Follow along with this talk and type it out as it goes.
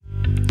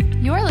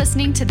You're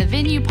listening to the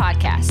Venue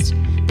Podcast.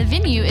 The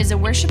Venue is a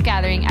worship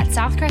gathering at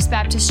Southcrest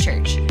Baptist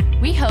Church.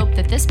 We hope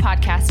that this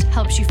podcast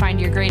helps you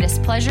find your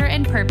greatest pleasure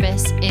and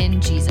purpose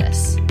in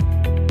Jesus.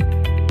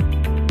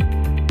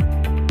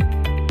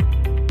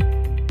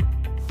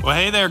 Well,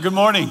 hey there, good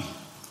morning.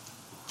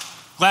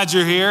 Glad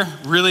you're here.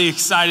 Really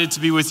excited to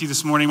be with you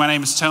this morning. My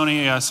name is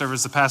Tony. I serve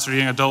as the pastor of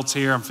young adults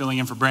here. I'm filling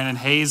in for Brandon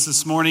Hayes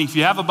this morning. If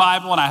you have a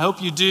Bible, and I hope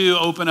you do,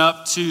 open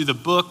up to the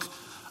book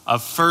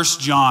of 1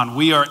 John.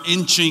 We are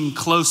inching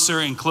closer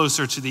and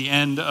closer to the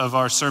end of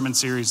our sermon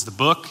series, The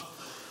Book.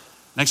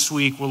 Next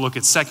week, we'll look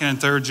at 2nd and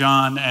 3rd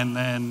John, and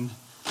then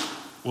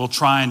we'll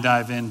try and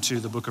dive into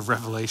the book of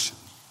Revelation.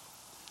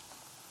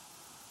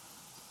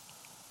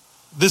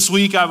 This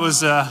week, I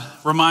was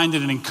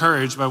reminded and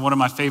encouraged by one of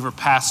my favorite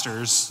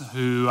pastors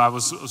who I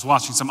was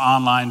watching some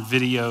online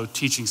video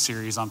teaching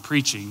series on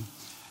preaching.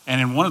 And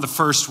in one of the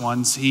first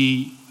ones,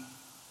 he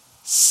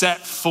set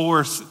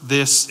forth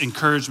this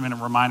encouragement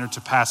and reminder to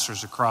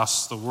pastors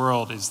across the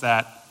world is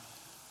that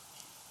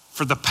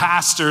for the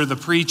pastor, the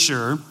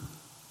preacher,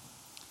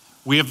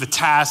 we have the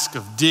task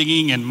of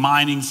digging and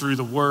mining through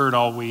the word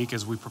all week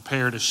as we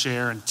prepare to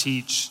share and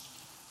teach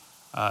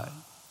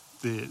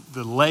the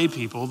lay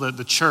people,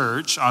 the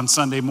church, on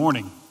Sunday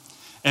morning.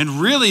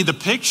 And really the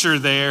picture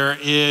there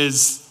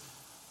is,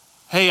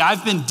 hey,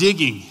 I've been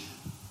digging,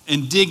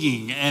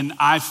 and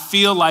I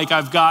feel like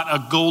I've got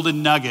a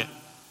golden nugget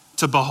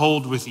to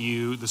behold with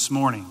you this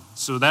morning.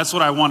 So that's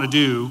what I want to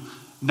do,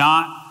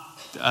 not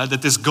that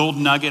this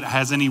golden nugget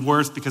has any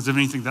worth because of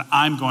anything that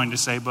I'm going to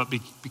say, but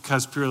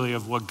because purely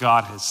of what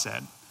God has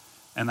said.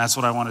 And that's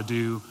what I want to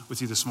do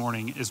with you this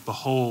morning, is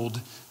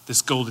behold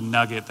this golden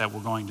nugget that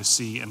we're going to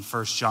see in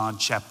 1 John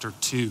chapter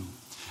 2.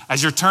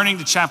 As you're turning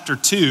to chapter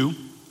 2,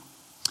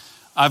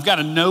 I've got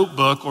a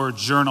notebook or a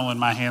journal in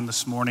my hand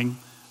this morning.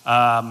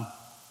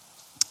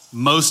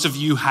 Most of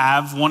you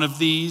have one of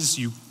these.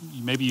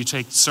 Maybe you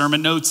take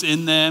sermon notes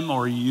in them,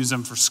 or you use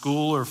them for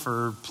school or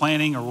for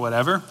planning or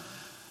whatever.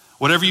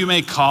 Whatever you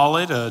may call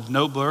it, a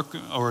notebook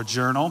or a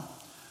journal.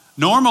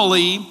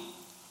 Normally,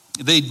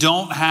 they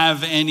don't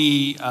have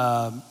any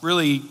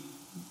really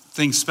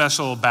thing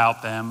special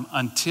about them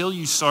until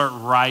you start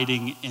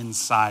writing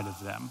inside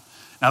of them.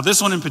 Now,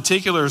 this one in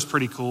particular is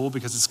pretty cool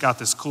because it's got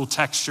this cool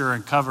texture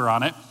and cover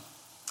on it.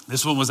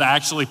 This one was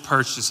actually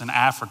purchased in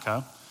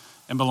Africa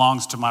and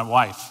belongs to my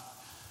wife.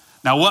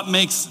 Now, what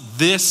makes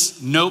this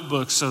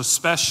notebook so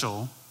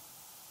special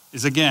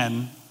is,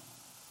 again,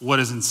 what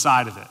is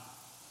inside of it.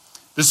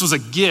 This was a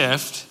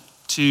gift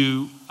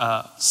to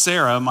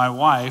Sarah, my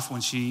wife, when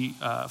she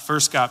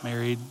first got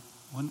married.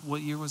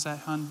 What year was that,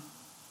 hon?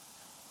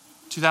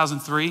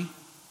 2003?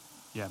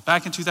 Yeah,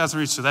 back in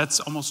 2003, so that's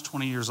almost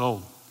 20 years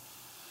old.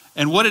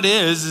 And what it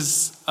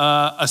is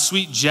a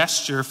sweet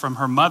gesture from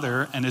her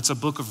mother, and it's a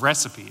book of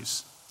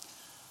recipes.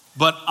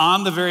 But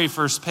on the very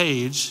first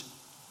page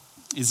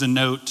is a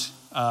note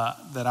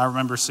that I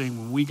remember seeing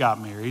when we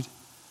got married,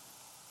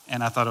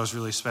 and I thought it was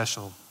really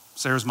special.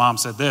 Sarah's mom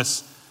said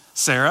this: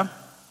 "Sarah,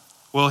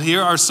 well,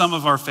 here are some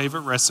of our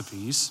favorite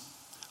recipes.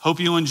 Hope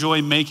you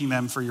enjoy making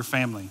them for your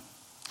family.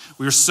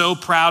 We are so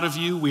proud of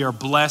you. We are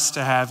blessed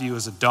to have you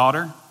as a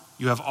daughter.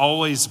 You have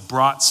always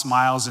brought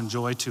smiles and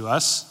joy to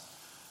us.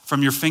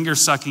 From your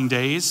finger-sucking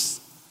days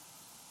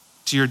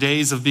to your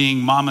days of being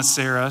Mama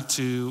Sarah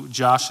to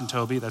Josh and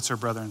Toby," that's her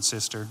brother and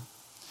sister,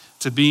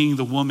 "to being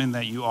the woman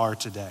that you are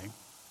today.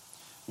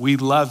 We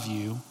love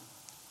you.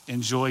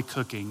 Enjoy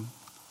cooking.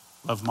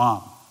 Love,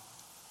 Mom."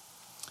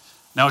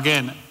 Now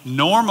again,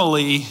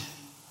 normally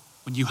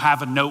when you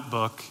have a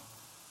notebook,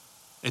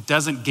 it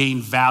doesn't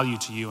gain value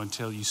to you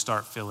until you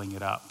start filling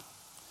it up.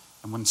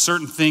 And when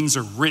certain things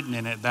are written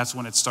in it, that's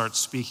when it starts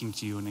speaking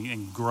to you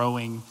and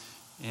growing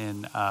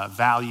in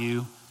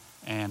value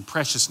and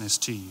preciousness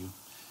to you.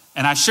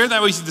 And I share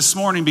that with you this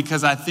morning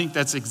because I think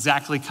that's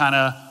exactly kind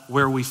of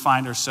where we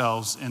find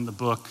ourselves in the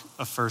book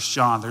of 1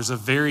 John. There's a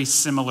very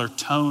similar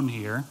tone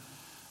here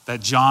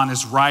that John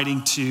is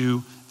writing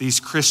to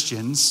these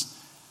Christians.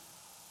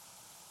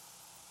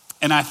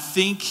 And I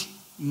think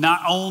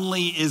not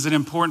only is it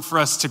important for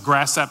us to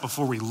grasp that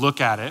before we look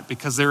at it,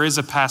 because there is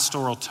a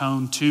pastoral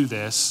tone to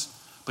this,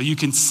 but you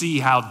can see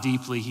how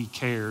deeply he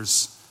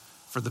cares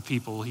for the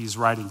people he's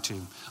writing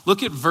to.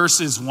 Look at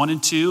verses 1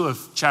 and 2 of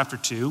chapter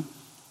 2.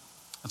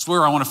 That's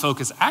where I want to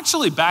focus.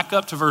 Actually, back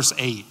up to verse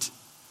 8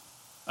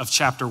 of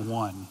chapter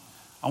 1.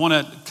 I want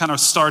to kind of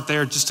start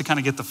there just to kind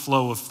of get the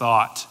flow of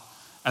thought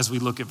as we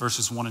look at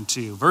verses 1 and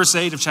 2. Verse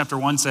 8 of chapter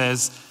 1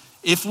 says,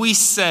 "If we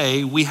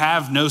say we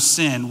have no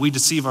sin, we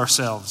deceive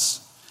ourselves,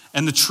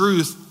 and the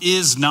truth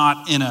is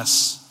not in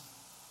us.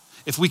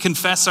 If we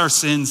confess our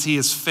sins, he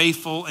is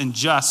faithful and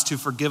just to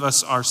forgive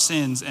us our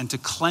sins and to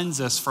cleanse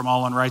us from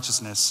all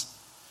unrighteousness.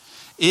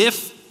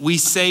 If we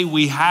say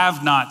we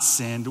have not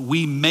sinned,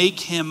 we make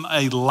him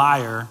a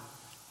liar,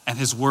 and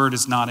his word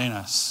is not in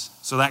us."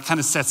 So that kind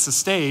of sets the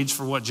stage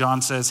for what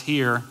John says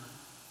here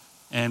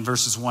in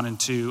verses 1 and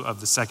 2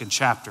 of the second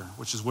chapter,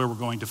 which is where we're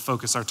going to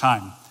focus our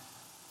time.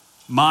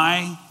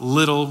 "My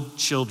little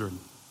children,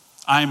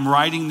 I am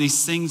writing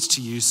these things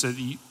to you so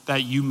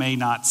that you may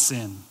not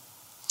sin.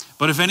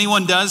 But if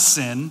anyone does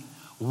sin,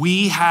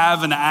 we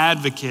have an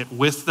advocate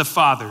with the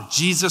Father,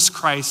 Jesus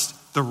Christ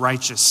the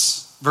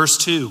righteous. Verse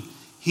 2,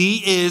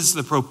 he is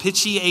the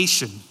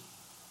propitiation,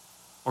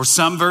 or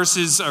some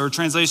verses or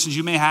translations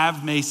you may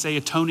have may say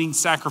atoning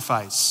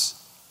sacrifice.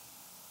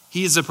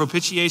 He is a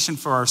propitiation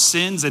for our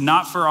sins, and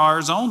not for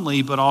ours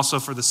only, but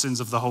also for the sins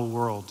of the whole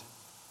world.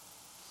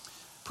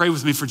 Pray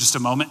with me for just a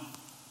moment.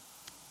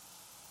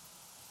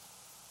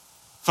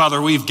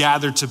 Father, we've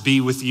gathered to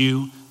be with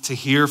you, to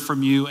hear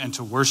from you, and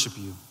to worship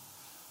you.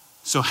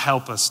 So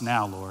help us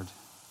now, Lord.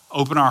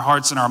 Open our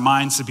hearts and our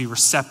minds to be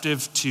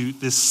receptive to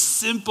this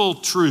simple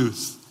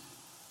truth.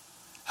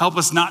 Help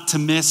us not to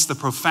miss the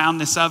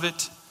profoundness of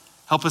it.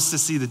 Help us to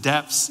see the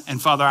depths. And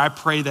Father, I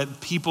pray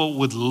that people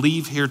would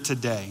leave here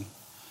today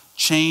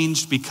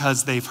changed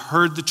because they've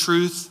heard the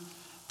truth,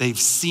 they've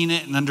seen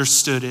it and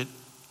understood it,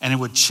 and it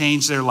would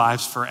change their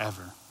lives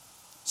forever.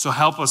 So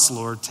help us,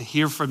 Lord, to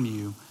hear from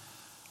you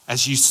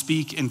as you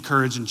speak,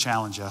 encourage, and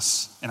challenge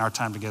us in our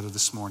time together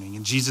this morning.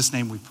 In Jesus'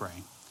 name we pray.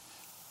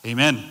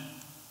 Amen.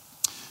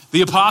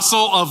 The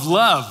Apostle of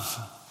Love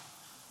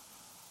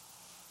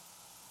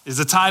is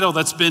a title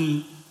that's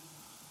been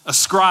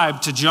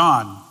ascribed to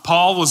John.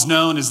 Paul was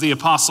known as the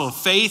Apostle of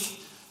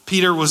Faith.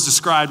 Peter was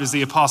described as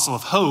the Apostle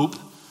of Hope.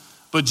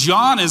 But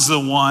John is the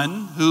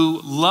one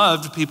who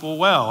loved people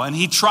well, and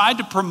he tried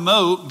to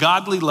promote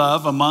godly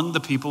love among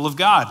the people of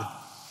God.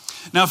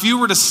 Now, if you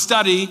were to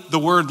study the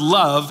word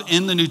love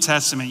in the New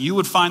Testament, you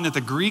would find that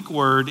the Greek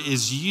word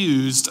is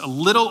used a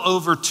little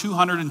over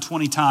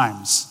 220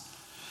 times.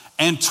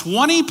 And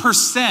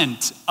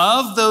 20%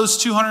 of those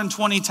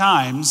 220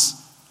 times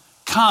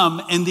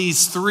come in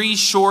these 3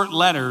 short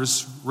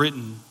letters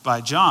written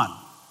by John.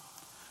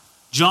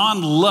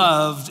 John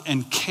loved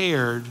and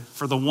cared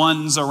for the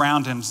ones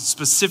around him,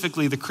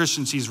 specifically the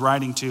Christians he's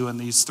writing to in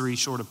these 3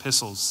 short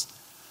epistles.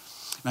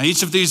 Now,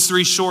 each of these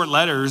 3 short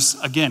letters,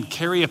 again,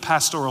 carry a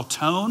pastoral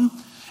tone,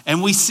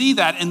 and we see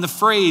that in the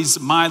phrase,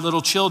 my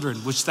little children,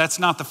 which that's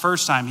not the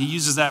first time. He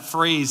uses that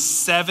phrase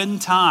 7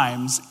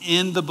 times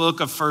in the book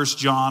of 1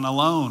 John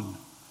alone.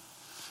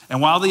 And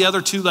while the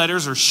other 2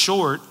 letters are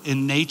short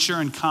in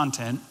nature and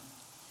content,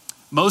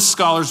 most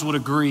scholars would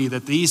agree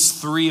that these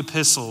 3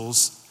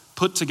 epistles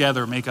put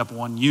together make up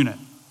one unit.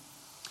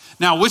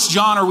 Now, which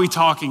John are we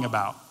talking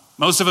about?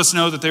 Most of us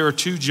know that there are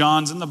 2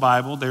 Johns in the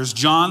Bible. There's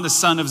John, the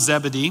son of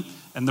Zebedee,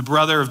 and the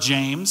brother of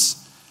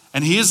James.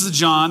 And he is the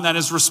John that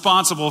is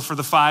responsible for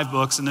the 5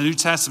 books in the New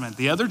Testament.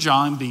 The other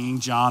John being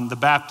John the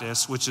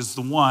Baptist, which is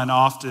the one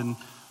often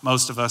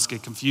most of us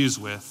get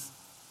confused with.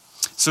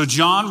 So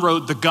John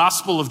wrote the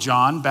Gospel of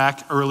John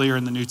back earlier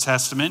in the New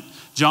Testament.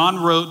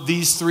 John wrote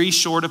these 3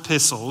 short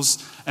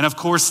epistles. And of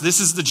course, this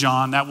is the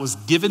John that was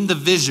given the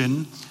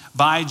vision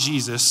by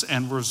Jesus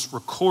and was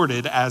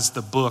recorded as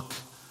the book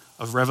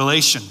of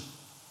Revelation.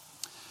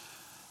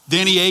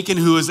 Danny Akin,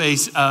 who is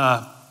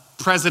a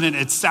president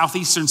at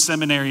Southeastern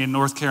Seminary in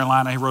North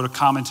Carolina, he wrote a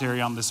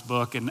commentary on this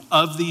book. And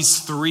of these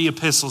 3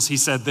 epistles, he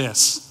said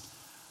this: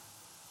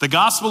 the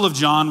Gospel of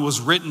John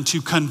was written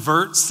to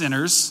convert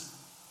sinners.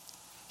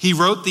 He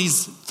wrote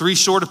these 3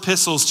 short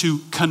epistles to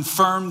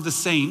confirm the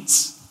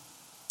saints.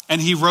 And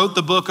he wrote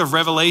the book of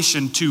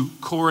Revelation to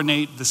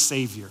coronate the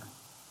Savior.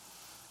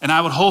 And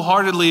I would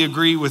wholeheartedly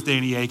agree with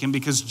Danny Akin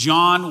because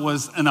John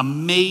was an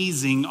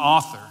amazing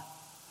author,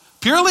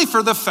 purely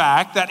for the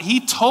fact that he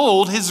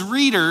told his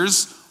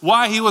readers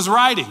why he was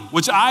writing,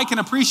 which I can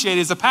appreciate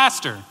as a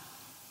pastor.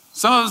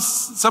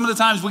 Some of the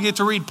times we get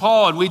to read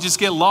Paul and we just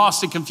get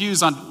lost and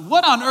confused on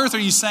what on earth are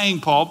you saying,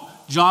 Paul?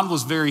 John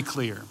was very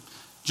clear.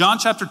 John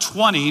chapter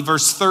 20,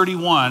 verse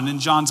 31 in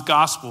John's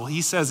gospel,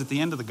 he says at the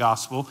end of the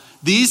gospel,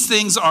 these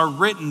things are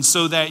written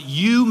so that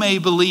you may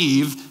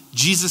believe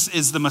Jesus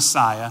is the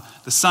Messiah,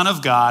 the Son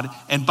of God,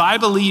 and by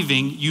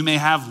believing you may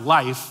have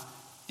life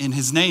in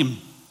his name.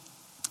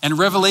 And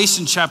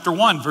Revelation chapter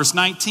 1, verse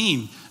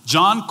 19,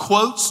 John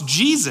quotes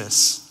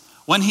Jesus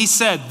when he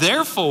said,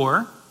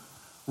 therefore,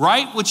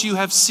 write what you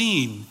have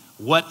seen,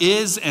 what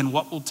is and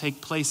what will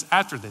take place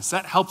after this.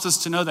 That helps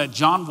us to know that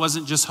John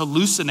wasn't just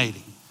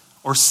hallucinating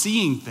or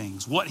seeing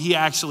things. What he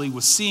actually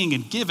was seeing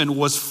and given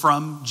was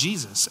from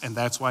Jesus, and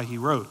that's why he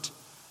wrote.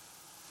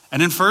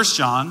 And in 1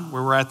 John,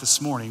 where we're at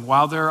this morning,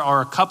 while there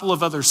are a couple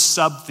of other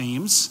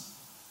sub-themes,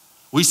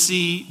 we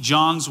see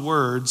John's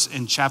words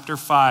in chapter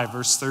 5,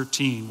 verse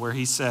 13, where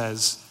he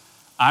says,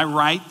 I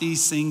write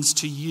these things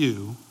to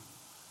you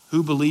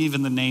who believe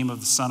in the name of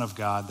the Son of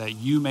God, that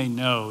you may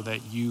know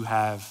that you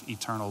have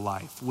eternal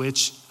life,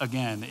 which,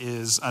 again,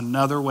 is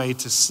another way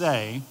to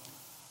say,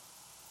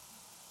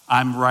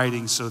 I'm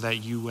writing so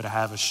that you would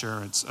have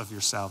assurance of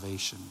your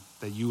salvation,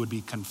 that you would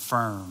be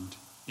confirmed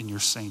in your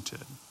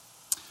sainthood.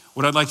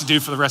 What I'd like to do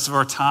for the rest of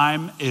our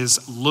time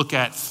is look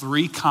at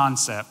 3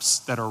 concepts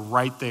that are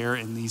right there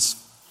in these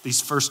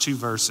first 2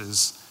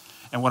 verses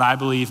and what I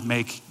believe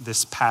make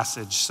this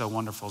passage so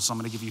wonderful. So I'm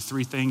going to give you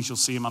 3 things. You'll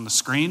see them on the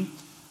screen.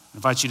 I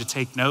invite you to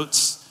take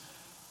notes.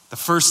 The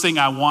first thing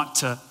I want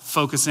to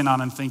focus in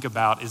on and think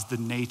about is the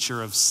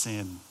nature of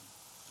sin.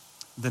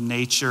 The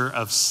nature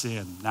of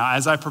sin. Now,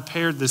 as I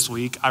prepared this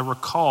week, I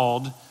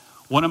recalled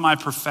One of my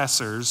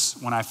professors,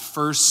 when I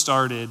first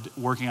started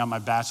working on my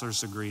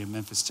bachelor's degree in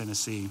Memphis,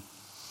 Tennessee,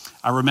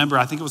 I remember,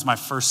 I think it was my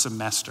first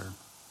semester.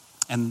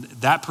 And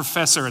that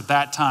professor at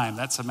that time,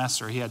 that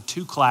semester, he had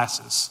 2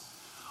 classes.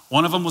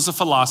 One of them was a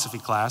philosophy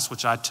class,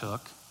 which I took.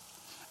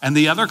 And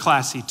the other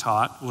class he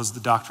taught was the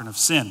doctrine of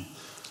sin.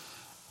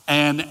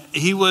 And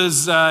it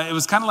was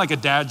kind of like a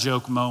dad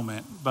joke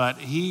moment, but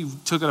he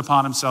took it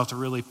upon himself to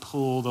really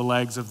pull the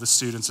legs of the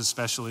students,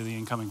 especially the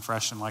incoming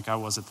freshmen like I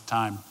was at the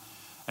time.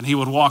 And he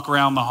would walk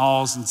around the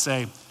halls and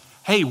say,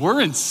 "Hey,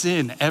 we're in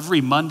sin every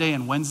Monday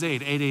and Wednesday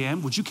at 8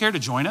 a.m. Would you care to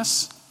join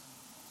us?"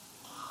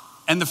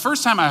 And the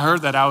first time I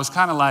heard that, I was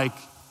kind of like,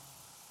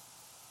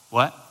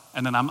 what?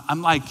 And then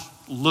I'm like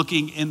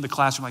looking in the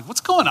classroom like,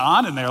 what's going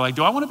on in there? Like,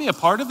 do I want to be a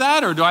part of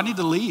that or do I need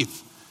to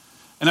leave?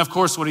 And of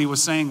course, what he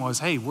was saying was,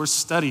 hey, we're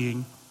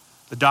studying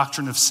the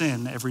doctrine of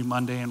sin every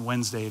Monday and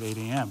Wednesday at 8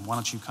 a.m. Why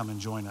don't you come and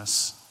join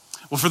us?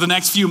 Well, for the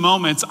next few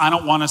moments, I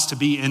don't want us to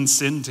be in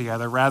sin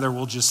together. Rather,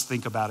 we'll just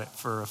think about it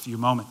for a few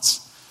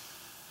moments.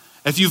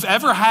 If you've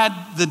ever had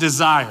the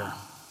desire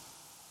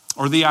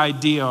or the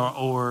idea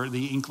or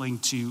the inkling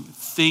to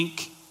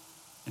think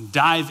and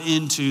dive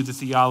into the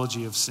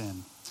theology of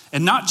sin,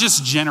 and not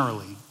just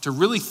generally, to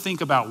really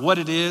think about what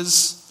it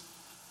is,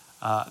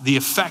 the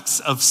effects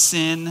of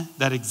sin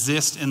that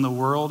exist in the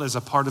world as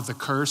a part of the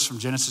curse from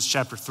Genesis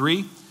chapter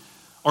 3,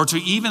 or to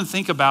even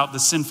think about the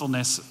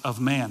sinfulness of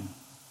man,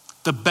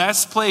 the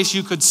best place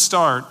you could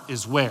start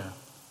is where?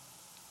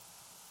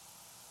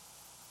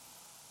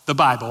 The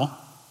Bible,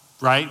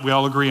 right? We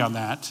all agree on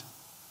that.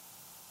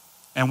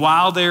 And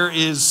while there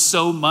is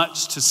so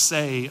much to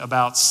say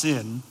about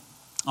sin,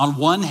 on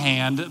one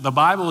hand, the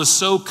Bible is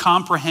so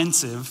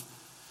comprehensive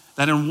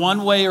that in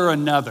one way or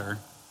another,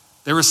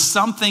 there is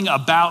something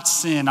about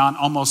sin on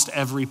almost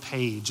every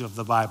page of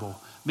the Bible.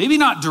 Maybe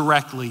not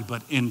directly,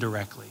 but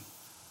indirectly.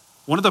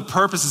 One of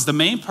the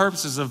main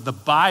purposes of the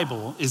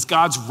Bible is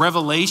God's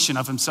revelation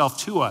of himself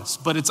to us,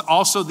 but it's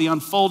also the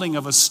unfolding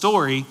of a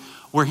story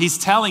where he's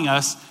telling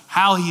us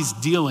how he's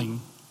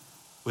dealing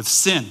with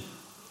sin.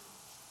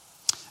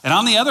 And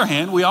on the other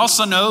hand, we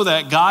also know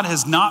that God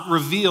has not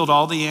revealed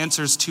all the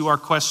answers to our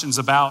questions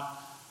about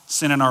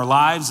sin in our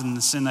lives and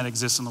the sin that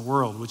exists in the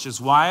world, which is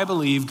why I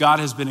believe God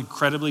has been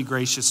incredibly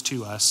gracious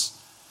to us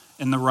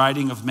in the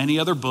writing of many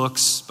other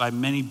books by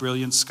many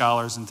brilliant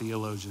scholars and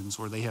theologians,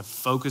 where they have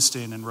focused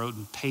in and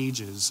written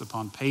pages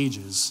upon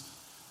pages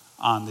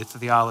on the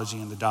theology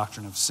and the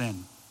doctrine of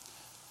sin.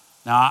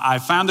 Now, I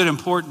found it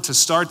important to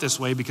start this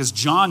way because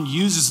John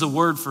uses the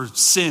word for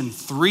sin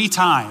 3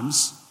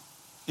 times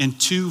in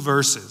 2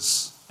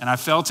 verses. And I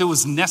felt it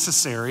was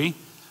necessary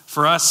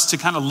for us to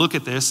kind of look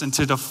at this and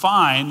to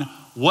define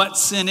what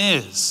sin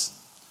is.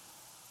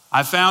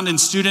 I found in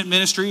student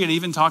ministry and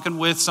even talking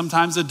with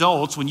sometimes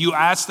adults, when you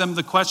ask them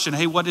the question,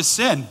 hey, what is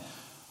sin?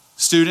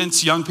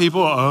 Students, young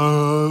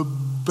people,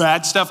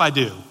 bad stuff I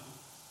do.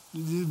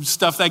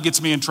 Stuff that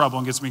gets me in trouble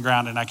and gets me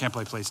grounded and I can't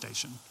play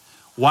PlayStation.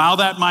 While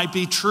that might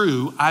be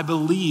true, I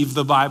believe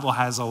the Bible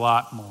has a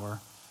lot more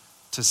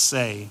to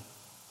say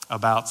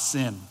about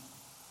sin.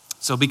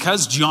 So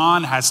because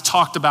John has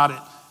talked about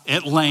it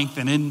at length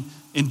and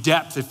in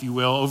depth, if you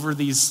will, over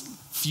these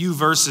few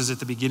verses at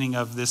the beginning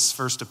of this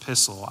first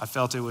epistle, I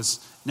felt it was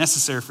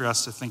necessary for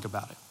us to think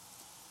about it.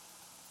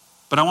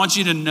 But I want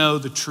you to know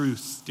the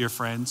truth, dear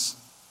friends.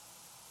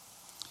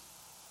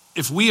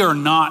 If we are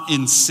not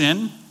in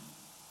sin,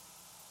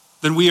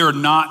 then we are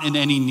not in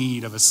any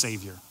need of a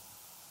Savior.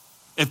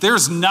 If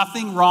there's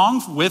nothing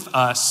wrong with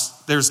us,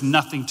 there's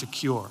nothing to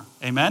cure.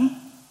 Amen?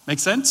 Make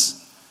sense?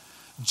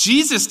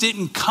 Jesus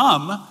didn't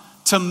come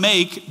to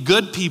make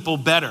good people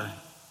better.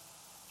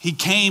 He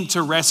came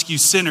to rescue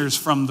sinners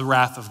from the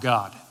wrath of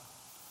God.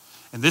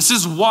 And this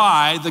is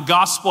why the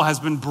gospel has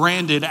been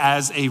branded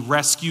as a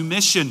rescue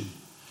mission.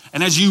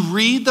 And as you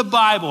read the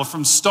Bible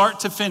from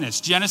start to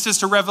finish, Genesis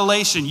to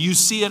Revelation, you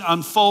see it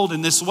unfold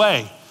in this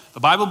way.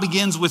 The Bible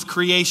begins with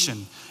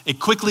creation. It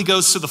quickly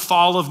goes to the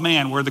fall of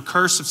man, where the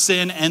curse of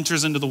sin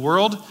enters into the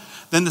world,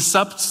 then the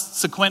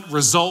subsequent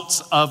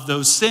results of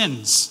those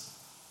sins.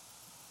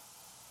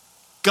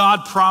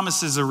 God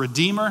promises a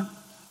redeemer.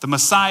 The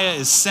Messiah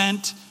is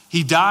sent.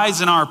 He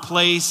dies in our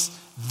place,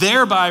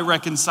 thereby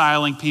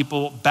reconciling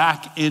people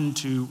back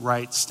into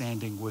right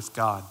standing with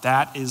God.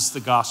 That is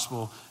the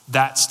gospel.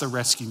 That's the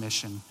rescue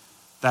mission.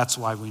 That's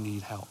why we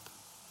need help.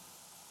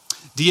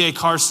 D.A.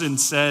 Carson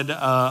said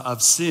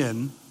of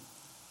sin,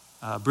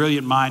 a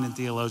brilliant mind and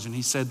theologian,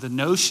 he said, the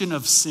notion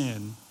of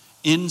sin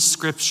in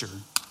Scripture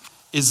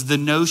is the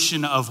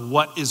notion of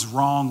what is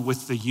wrong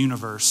with the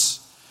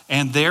universe,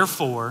 and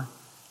therefore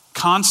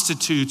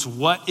constitutes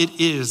what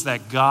it is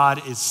that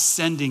God is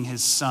sending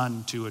his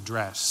son to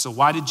address. So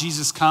why did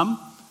Jesus come?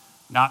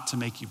 Not to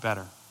make you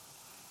better,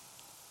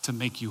 to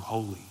make you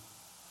holy,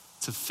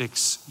 to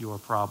fix your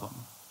problem.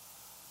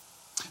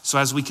 So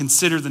as we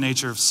consider the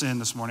nature of sin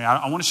this morning,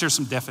 I want to share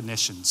some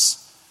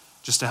definitions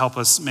just to help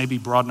us maybe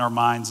broaden our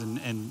minds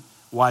and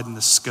widen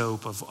the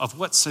scope of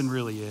what sin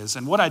really is.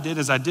 And what I did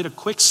is I did a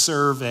quick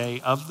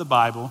survey of the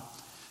Bible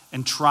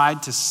and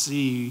tried to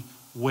see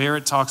where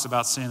it talks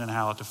about sin and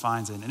how it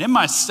defines it. And in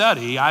my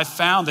study, I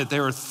found that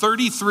there are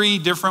 33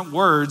 different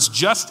words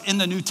just in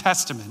the New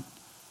Testament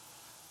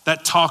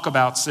that talk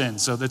about sin.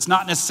 So that's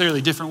not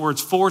necessarily different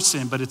words for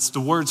sin, but it's the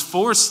words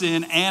for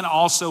sin and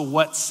also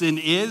what sin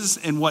is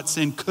and what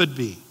sin could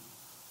be.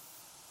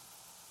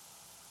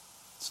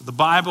 So the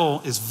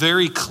Bible is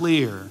very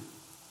clear.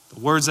 The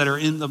words that are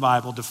in the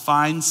Bible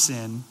define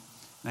sin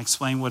and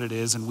explain what it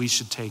is, and we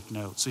should take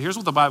note. So here's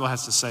what the Bible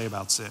has to say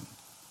about sin.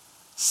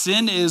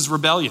 Sin is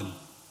rebellion.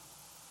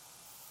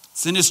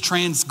 Sin is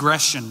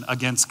transgression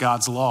against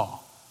God's law.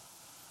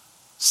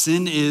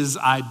 Sin is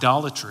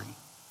idolatry.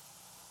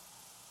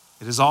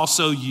 It is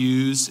also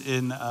used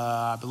in,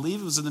 I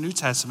believe it was in the New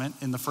Testament,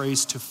 in the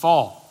phrase to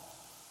fall.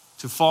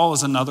 To fall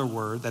is another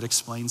word that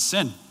explains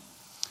sin.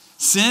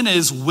 Sin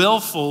is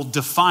willful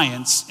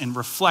defiance in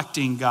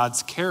reflecting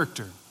God's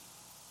character.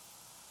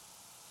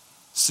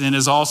 Sin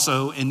is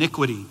also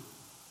iniquity.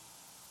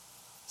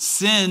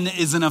 Sin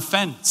is an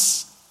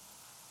offense.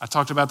 I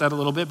talked about that a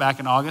little bit back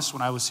in August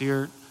when I was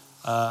here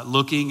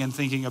looking and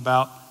thinking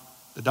about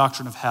the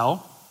doctrine of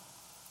hell.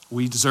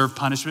 We deserve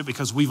punishment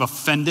because we've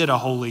offended a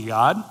holy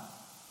God.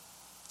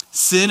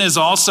 Sin is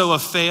also a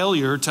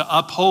failure to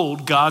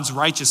uphold God's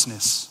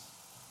righteousness.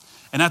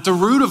 And at the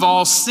root of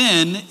all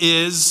sin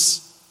is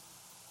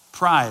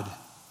pride.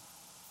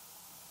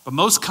 But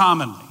most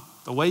commonly,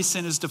 the way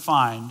sin is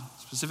defined,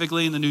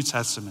 specifically in the New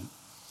Testament,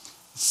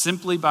 is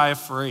simply by a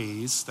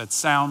phrase that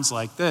sounds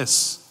like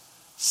this: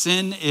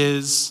 sin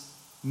is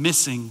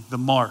missing the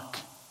mark.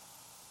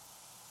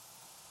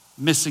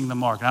 Missing the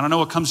mark. And I don't know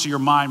what comes to your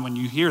mind when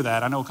you hear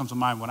that. I know what comes to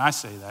mind when I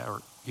say that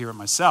or hear it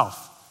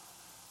myself.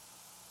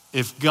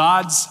 If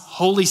God's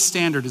holy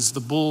standard is the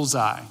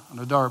bullseye on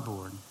a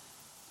dartboard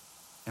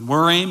and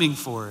we're aiming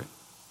for it,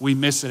 we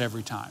miss it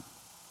every time.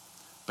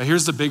 But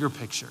here's the bigger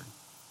picture.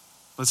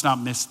 Let's not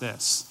miss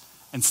this.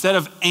 Instead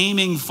of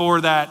aiming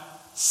for that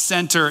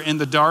center in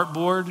the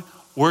dartboard,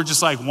 we're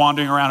just like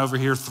wandering around over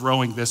here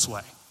throwing this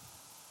way.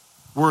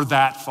 We're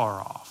that far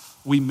off.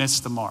 We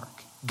miss the mark.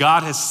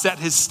 God has set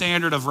his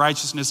standard of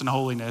righteousness and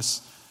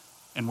holiness,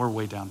 and we're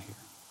way down here.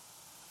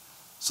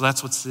 So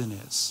that's what sin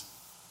is.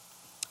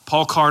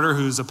 Paul Carter,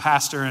 who's a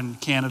pastor in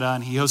Canada,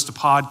 and he hosts a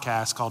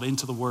podcast called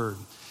Into the Word.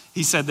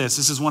 He said this.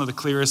 This is one of the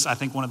clearest, I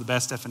think one of the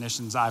best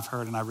definitions I've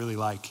heard and I really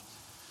like.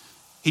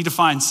 He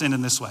defines sin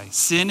in this way.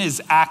 Sin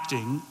is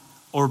acting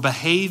or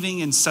behaving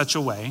in such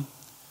a way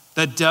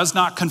that does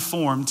not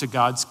conform to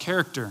God's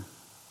character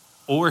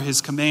or his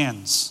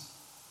commands.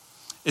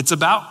 It's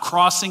about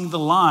crossing the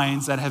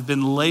lines that have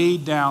been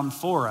laid down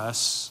for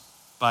us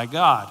by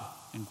God,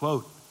 end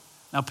quote.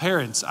 Now,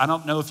 parents, I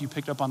don't know if you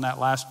picked up on that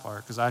last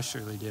part, because I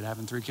surely did,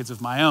 having 3 kids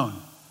of my own.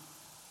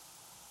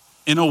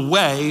 In a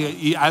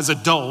way, as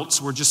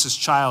adults, we're just as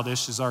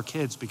childish as our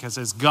kids, because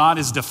as God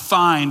has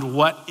defined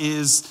what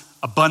is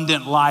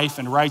abundant life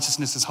and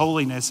righteousness is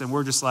holiness, and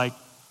we're just like,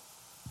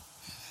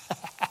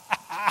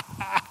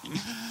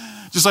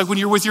 just like when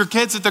you're with your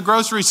kids at the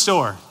grocery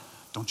store.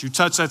 Don't you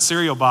touch that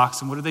cereal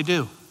box, and what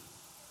do?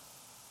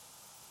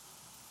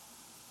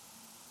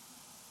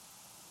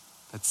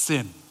 That's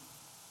sin.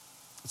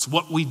 It's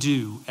what we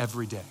do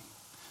every day.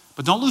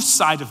 But don't lose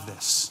sight of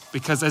this,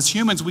 because as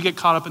humans, we get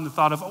caught up in the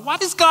thought of, why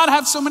does God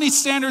have so many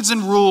standards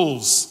and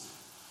rules?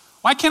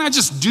 Why can't I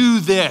just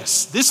do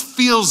this? This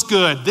feels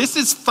good. This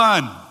is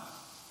fun.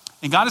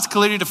 And God has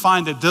clearly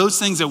defined that those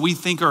things that we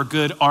think are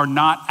good are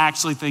not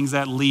actually things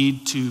that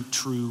lead to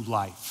true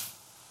life.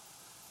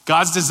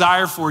 God's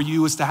desire for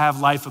you is to have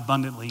life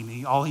abundantly.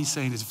 And all he's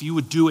saying is if you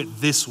would do it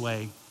this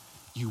way,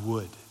 you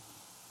would.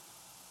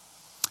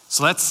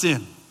 So that's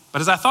sin.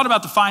 But as I thought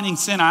about defining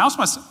sin,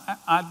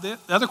 the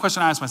other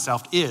question I asked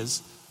myself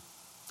is,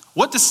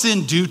 what does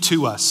sin do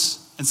to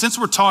us? And since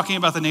we're talking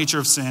about the nature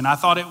of sin, I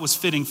thought it was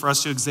fitting for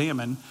us to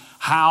examine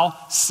how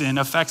sin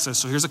affects us.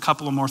 So here's a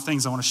couple of more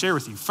things I want to share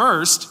with you.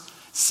 First,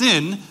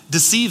 sin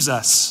deceives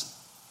us.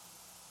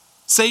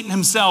 Satan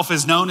himself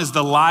is known as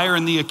the liar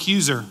and the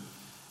accuser.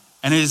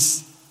 And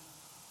he's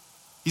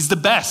the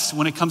best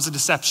when it comes to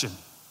deception.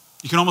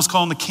 You can almost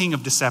call him the king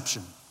of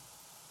deception.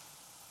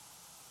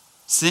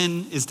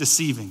 Sin is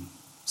deceiving.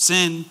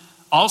 Sin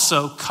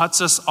also cuts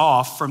us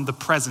off from the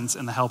presence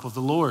and the help of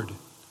the Lord.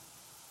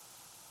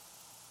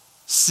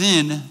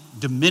 Sin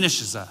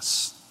diminishes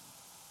us.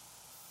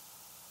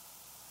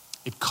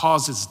 It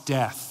causes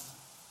death.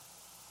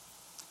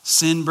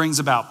 Sin brings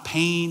about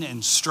pain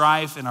and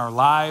strife in our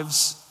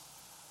lives.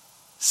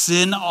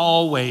 Sin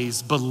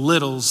always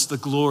belittles the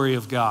glory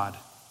of God.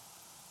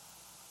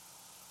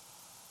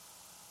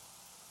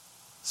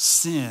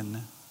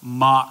 Sin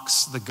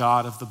mocks the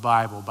God of the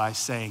Bible by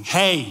saying,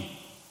 hey,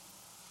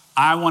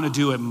 I want to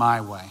do it my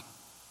way.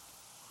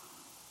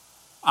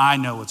 I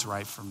know what's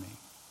right for me.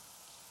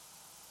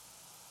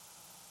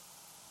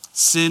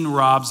 Sin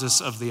robs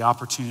us of the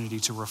opportunity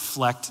to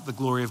reflect the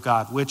glory of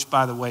God, which,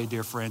 by the way,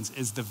 dear friends,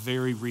 is the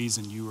very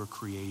reason you were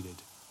created.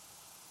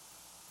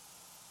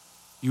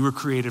 You were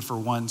created for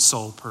one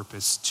sole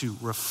purpose, to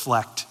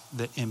reflect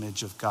the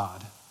image of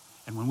God.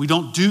 And when we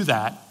don't do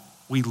that,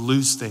 we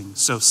lose things.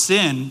 So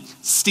sin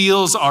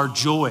steals our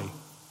joy.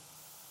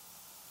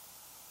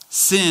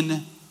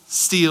 Sin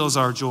steals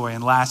our joy.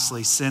 And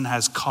lastly, sin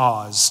has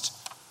caused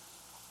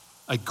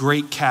a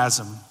great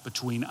chasm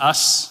between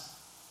us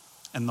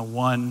and the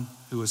one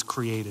who has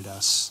created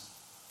us.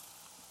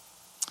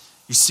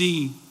 You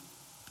see,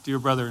 dear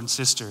brother and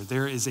sister,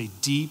 there is a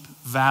deep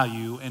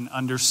value in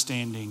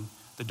understanding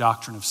the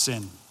doctrine of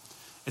sin.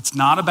 It's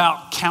not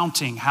about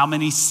counting how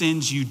many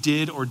sins you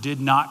did or did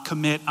not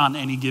commit on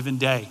any given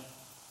day.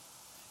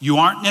 You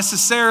aren't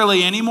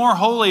necessarily any more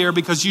holier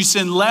because you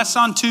sin less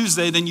on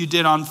Tuesday than you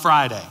did on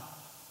Friday.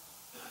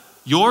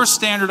 Your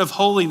standard of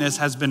holiness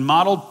has been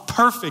modeled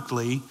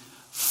perfectly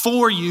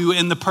for you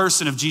in the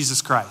person of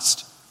Jesus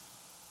Christ.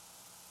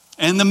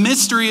 And the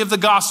mystery of the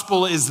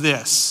gospel is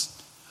this.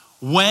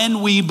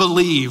 When we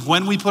believe,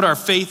 when we put our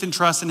faith and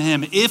trust in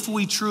him, if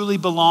we truly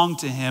belong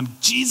to him,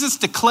 Jesus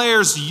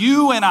declares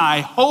you and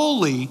I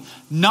holy,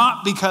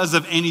 not because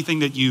of anything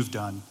that you've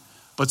done,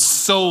 but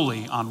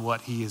solely on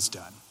what he has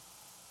done.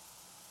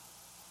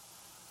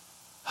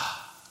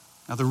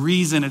 Now, the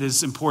reason it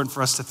is important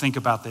for us to think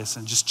about this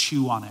and just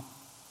chew on it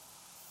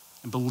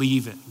and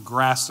believe it and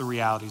grasp the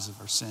realities of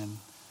our sin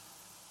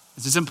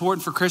is it's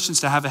important for Christians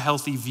to have a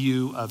healthy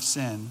view of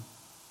sin,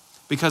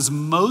 because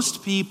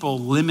most people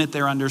limit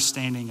their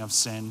understanding of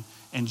sin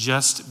in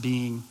just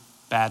being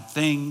bad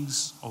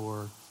things,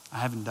 or I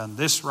haven't done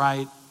this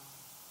right,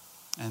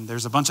 and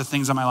there's a bunch of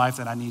things in my life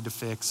that I need to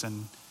fix,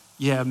 and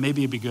yeah,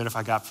 maybe it'd be good if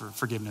I got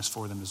forgiveness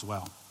for them as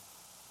well.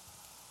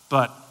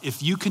 But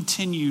if you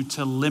continue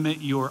to limit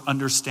your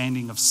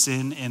understanding of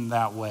sin in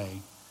that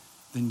way,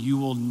 then you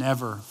will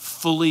never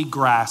fully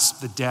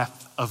grasp the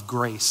depth of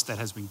grace that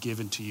has been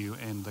given to you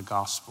in the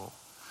gospel.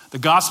 The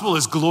gospel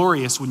is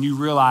glorious when you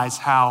realize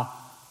how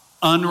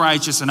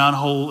unrighteous and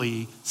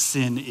unholy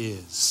sin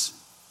is.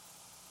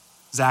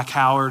 Zach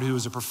Howard, who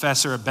was a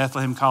professor at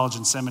Bethlehem College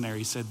and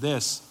Seminary, said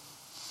this: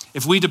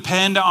 if we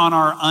depend on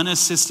our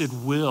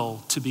unassisted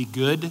will to be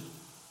good,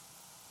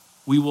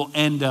 we will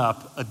end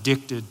up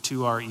addicted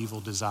to our evil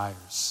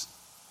desires.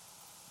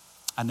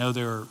 I know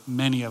there are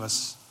many of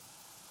us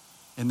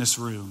in this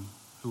room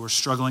who are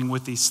struggling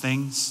with these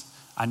things.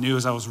 I knew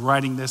as I was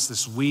writing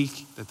this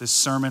week that this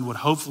sermon would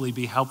hopefully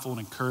be helpful and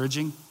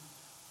encouraging,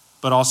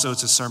 but also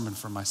it's a sermon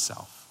for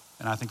myself.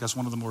 And I think that's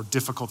one of the more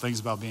difficult things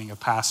about being a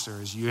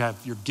pastor is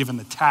you're given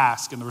the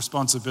task and the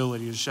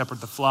responsibility to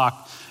shepherd the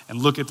flock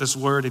and look at this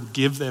word and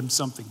give them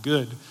something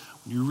good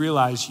when you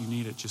realize you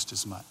need it just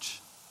as much.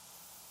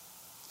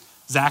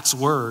 Zach's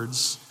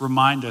words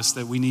remind us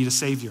that we need a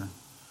Savior.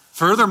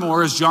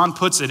 Furthermore, as John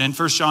puts it in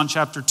 1 John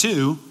chapter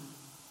 2,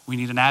 we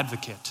need an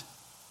advocate.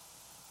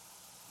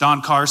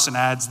 Don Carson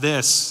adds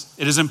this: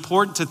 it is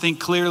important to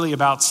think clearly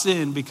about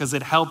sin because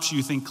it helps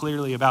you think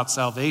clearly about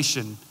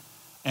salvation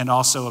and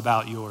also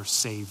about your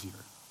Savior.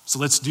 So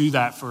let's do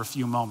that for a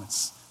few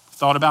moments.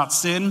 Thought about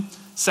sin.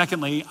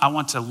 Secondly, I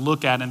want to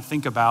look at and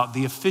think about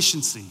the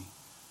efficiency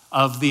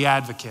of the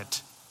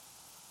advocate.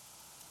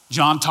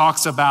 John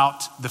talks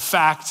about the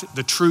fact,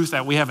 the truth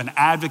that we have an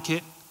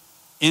advocate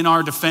in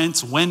our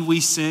defense when we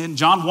sin.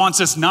 John wants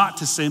us not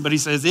to sin, but he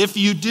says, if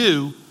you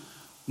do,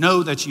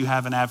 know that you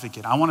have an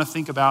advocate. I want to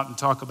think about and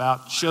talk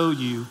about, show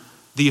you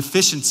the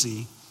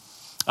efficiency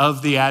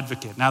of the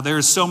advocate. Now, there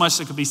is so much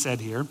that could be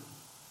said here.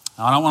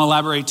 I don't want to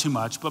elaborate too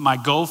much, but my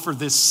goal for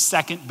this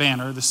second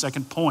banner, the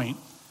second point,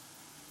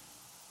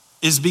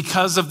 is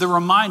because of the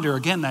reminder,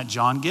 again, that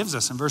John gives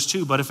us in verse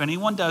 2. But if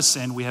anyone does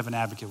sin, we have an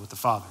advocate with the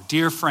Father.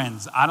 Dear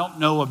friends, I don't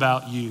know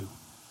about you,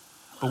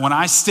 but when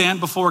I stand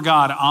before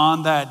God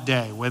on that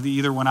day, whether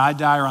either when I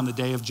die or on the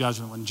day of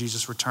judgment when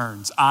Jesus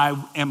returns, I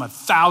am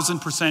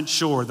 1,000%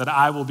 sure that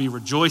I will be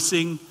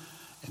rejoicing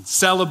and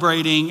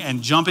celebrating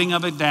and jumping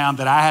up and down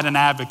that I had an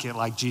advocate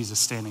like Jesus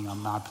standing on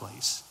my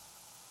place.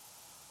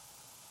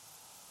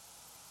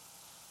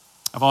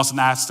 I've also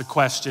asked the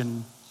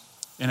question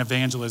in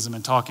evangelism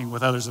and talking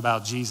with others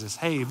about Jesus.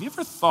 Hey, have you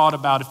ever thought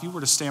about if you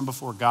were to stand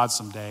before God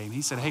someday and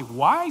he said, hey,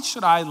 why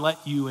should I let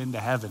you into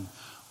heaven?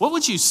 What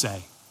would you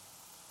say?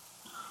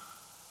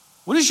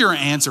 What is your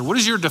answer? What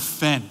is your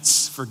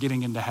defense for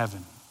getting into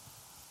heaven?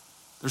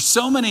 There's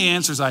so many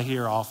answers I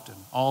hear often,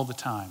 all the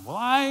time. Well,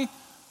 I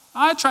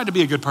tried to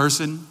be a good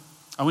person.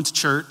 I went to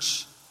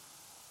church.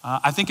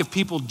 I think if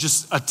people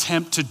just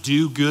attempt to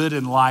do good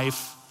in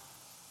life,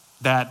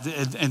 that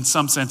in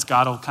some sense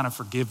God will kind of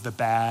forgive the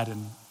bad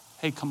and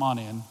hey, come on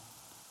in.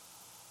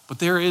 But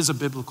there is a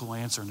biblical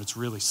answer, and it's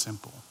really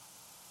simple.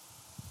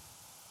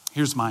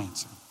 Here's my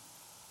answer,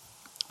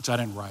 which I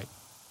didn't write.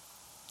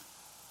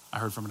 I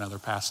heard from another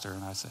pastor,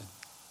 and I said,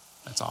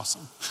 that's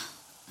awesome.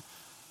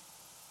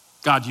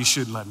 God, you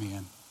should let me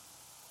in.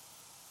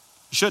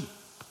 You should.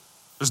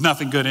 There's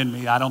nothing good in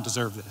me. I don't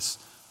deserve this.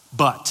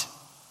 But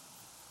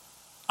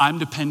I'm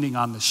depending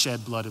on the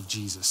shed blood of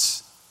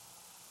Jesus,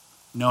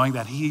 knowing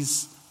that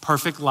his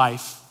perfect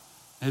life,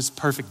 his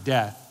perfect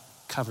death,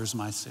 covers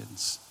my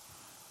sins.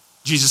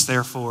 Jesus,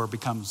 therefore,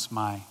 becomes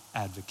my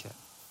advocate.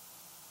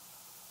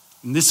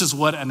 And this is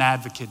what an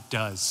advocate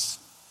does.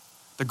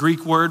 The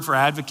Greek word for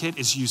advocate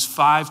is used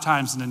 5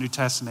 times in the New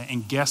Testament,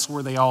 and guess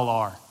where they all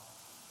are?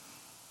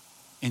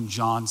 In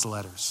John's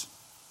letters.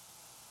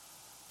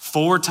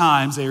 4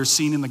 times they are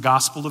seen in the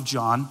Gospel of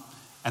John,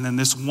 and then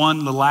this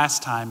one, the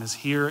last time, is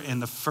here in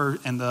the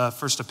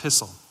first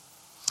epistle.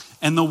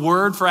 And the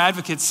word for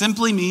advocate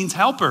simply means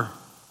helper.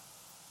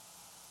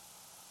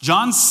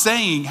 John's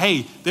saying,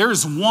 hey, there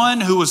is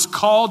one who was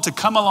called to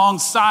come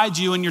alongside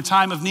you in your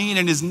time of need,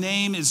 and his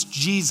name is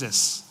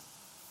Jesus.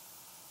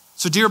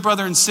 So dear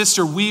brother and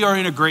sister, we are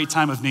in a great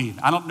time of need.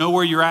 I don't know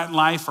where you're at in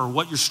life or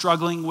what you're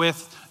struggling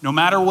with. No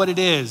matter what it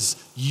is,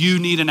 you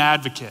need an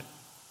advocate.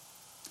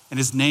 And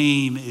his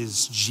name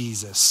is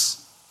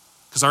Jesus.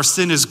 Because our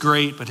sin is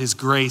great, but his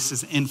grace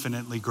is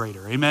infinitely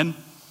greater. Amen?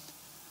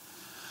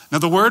 Now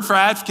the word for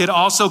advocate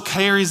also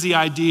carries the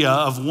idea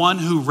of one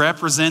who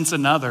represents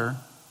another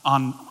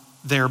on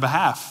their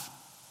behalf.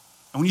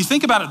 And when you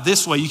think about it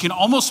this way, you can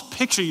almost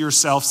picture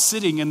yourself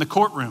sitting in the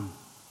courtroom.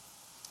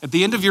 At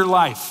the end of your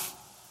life,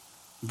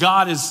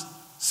 God is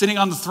sitting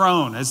on the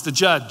throne as the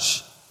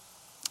judge.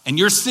 And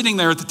you're sitting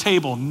there at the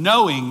table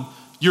knowing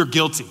you're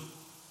guilty.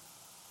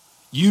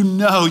 You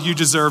know you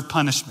deserve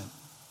punishment.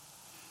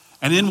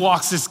 And in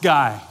walks this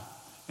guy,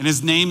 and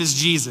his name is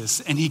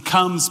Jesus, and he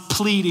comes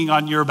pleading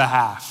on your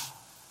behalf.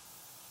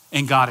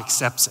 And God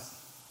accepts it.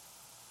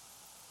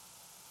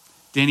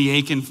 Danny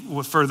Akin,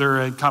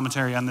 further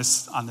commentary on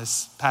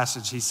this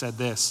passage, he said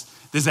this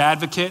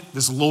advocate,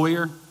 this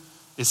lawyer,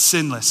 is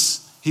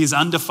sinless. He is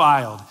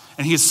undefiled,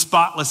 and he is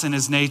spotless in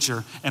his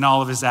nature and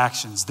all of his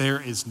actions.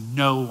 There is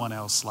no one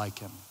else like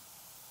him,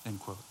 end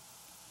quote.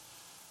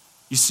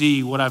 You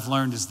see, what I've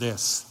learned is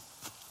this.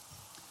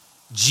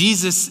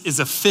 Jesus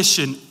is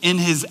efficient in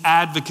his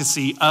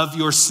advocacy of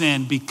your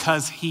sin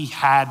because he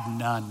had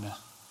none.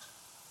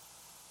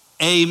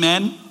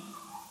 Amen.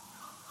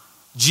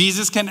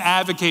 Jesus can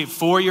advocate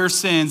for your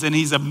sins, and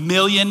he's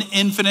 1,000,000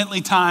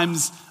 infinitely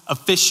times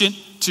efficient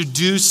to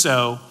do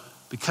so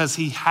because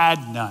he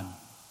had none.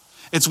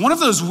 It's one of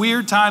those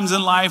weird times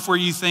in life where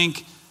you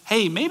think,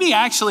 hey, maybe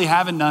actually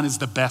having none is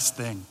the best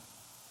thing.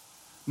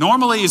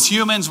 Normally as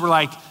humans, we're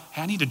like,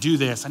 hey, I need to do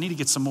this. I need to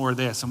get some more of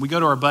this. And we go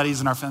to our buddies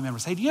and our family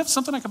members. Hey, do you have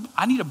something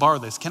I need to borrow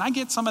this. Can I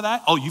get some of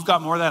that? Oh, you've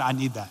got more of that? I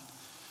need that.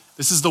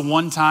 This is the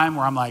one time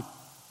where I'm like,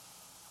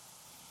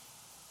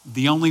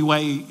 the only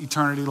way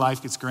eternity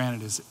life gets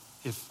granted is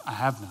if I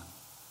have none.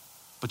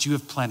 But you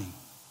have plenty.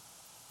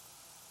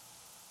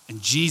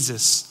 And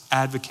Jesus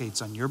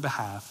advocates on your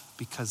behalf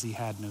because he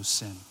had no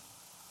sin.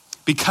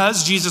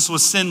 Because Jesus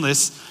was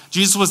sinless,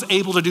 Jesus was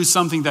able to do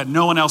something that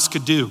no one else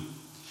could do.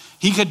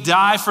 He could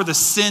die for the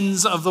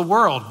sins of the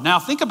world. Now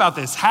think about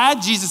this.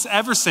 Had Jesus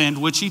ever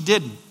sinned, which he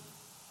didn't,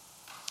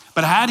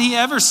 but had he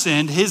ever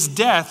sinned, his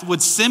death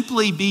would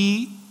simply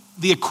be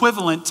the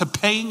equivalent to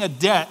paying a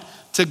debt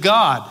to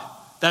God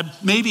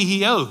that maybe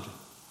he owed.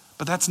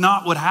 But that's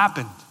not what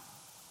happened.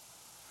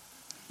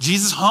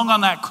 Jesus hung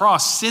on that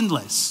cross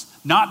sinless,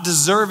 not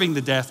deserving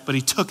the death, but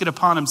he took it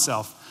upon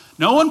himself.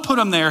 No one put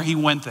him there, he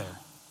went there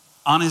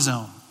on his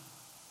own.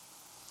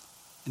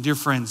 And dear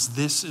friends,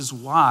 this is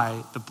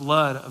why the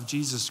blood of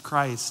Jesus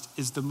Christ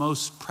is the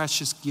most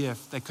precious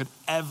gift that could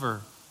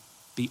ever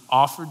be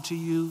offered to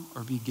you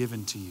or be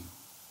given to you.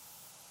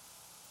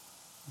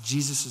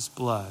 Jesus'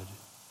 blood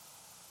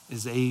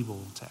is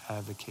able to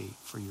advocate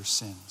for your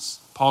sins.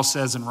 Paul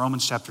says in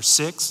Romans chapter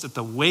 6 that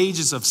the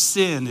wages of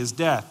sin is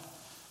death.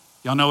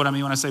 Y'all know what I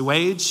mean when I say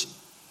wage?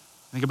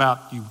 Think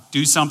about you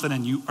do something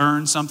and you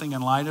earn something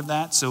in light of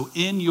that. So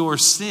in your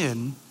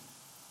sin,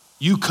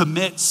 you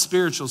commit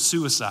spiritual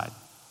suicide.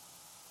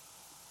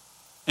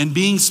 And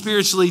being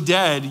spiritually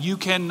dead, you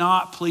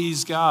cannot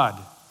please God.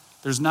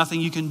 There's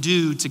nothing you can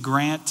do to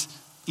grant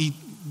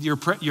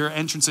your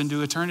entrance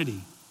into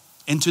eternity,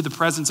 into the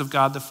presence of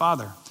God the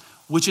Father,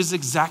 which is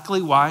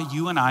exactly why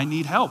you and I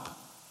need help,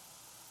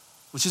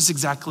 which is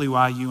exactly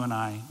why you and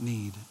I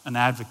need an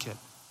advocate.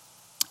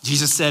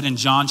 Jesus said in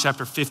John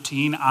chapter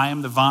 15, I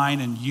am the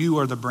vine and you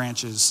are the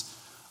branches.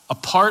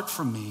 Apart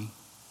from me,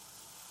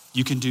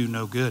 you can do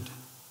no good.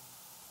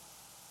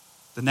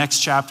 The next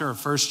chapter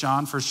of 1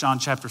 John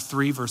chapter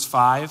 3, verse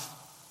 5,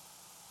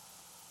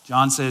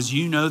 John says,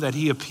 you know that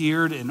he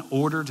appeared in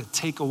order to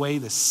take away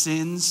the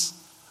sins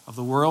of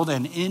the world,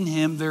 and in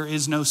him there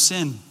is no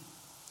sin.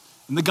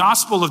 In the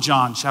Gospel of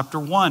John, chapter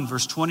 1,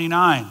 verse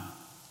 29,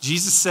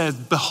 Jesus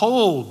said,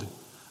 behold,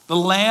 the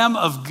Lamb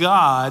of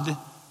God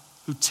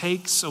who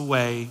takes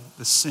away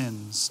the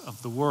sins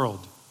of the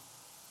world.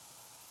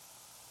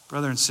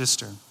 Brother and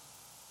sister,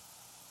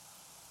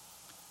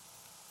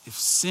 if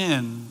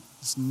sin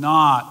is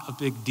not a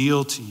big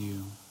deal to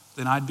you,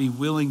 then I'd be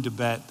willing to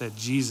bet that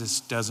Jesus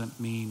doesn't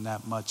mean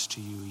that much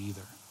to you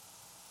either.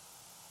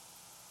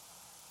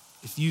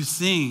 If you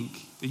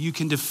think that you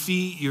can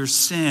defeat your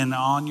sin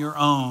on your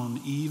own,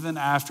 even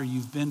after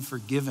you've been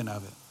forgiven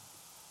of it,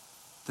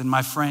 then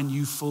my friend,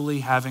 you fully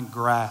haven't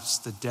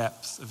grasped the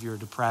depth of your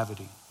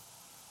depravity.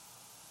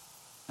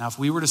 Now, if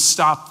we were to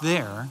stop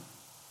there,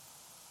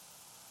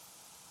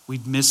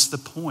 we'd miss the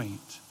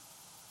point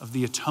of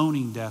the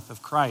atoning death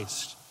of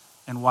Christ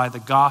and why the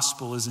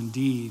gospel is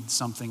indeed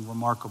something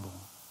remarkable.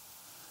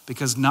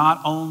 Because not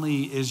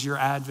only is your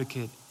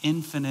advocate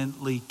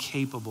infinitely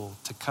capable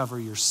to cover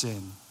your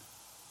sin,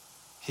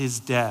 his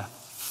death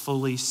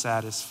fully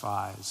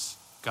satisfies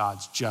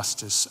God's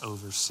justice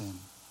over sin.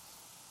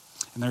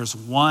 And there's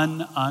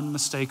one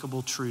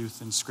unmistakable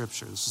truth in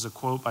Scripture. This is a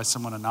quote by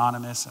someone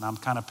anonymous, and I'm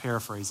kind of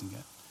paraphrasing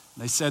it.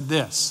 They said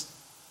this: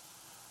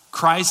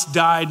 Christ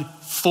died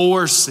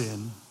for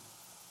sin,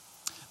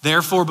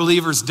 therefore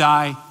believers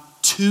die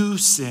to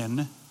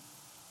sin,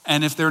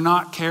 and if they're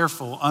not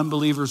careful,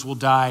 unbelievers will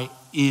die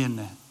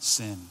in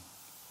sin.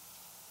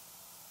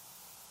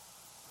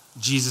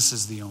 Jesus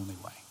is the only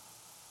way.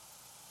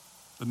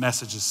 The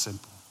message is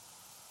simple.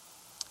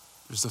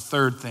 There's a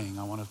third thing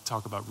I want to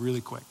talk about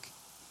really quick.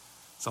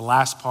 It's the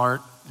last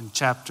part in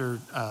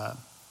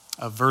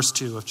verse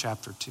 2 of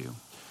chapter 2.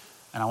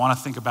 And I want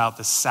to think about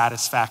the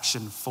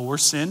satisfaction for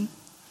sin.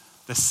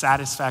 The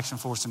satisfaction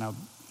for sin. Now,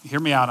 hear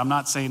me out. I'm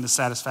not saying the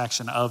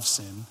satisfaction of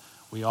sin.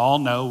 We all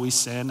know we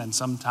sin, and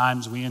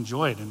sometimes we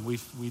enjoy it, and we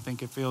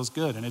think it feels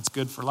good, and it's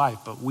good for life.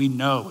 But we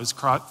know as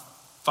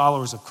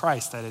followers of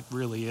Christ that it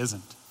really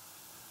isn't.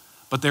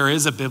 But there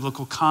is a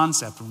biblical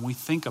concept when we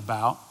think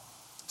about,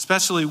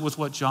 especially with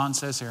what John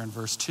says here in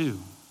verse 2,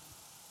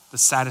 the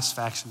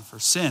satisfaction for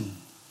sin.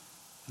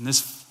 And this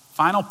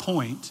final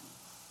point,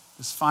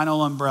 this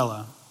final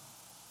umbrella,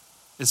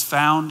 is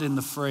found in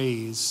the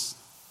phrase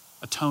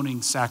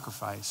atoning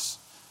sacrifice.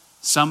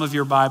 Some of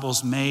your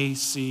Bibles may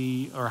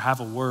see or have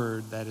a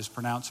word that is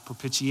pronounced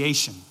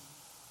propitiation.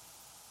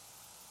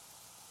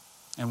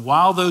 And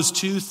while those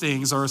two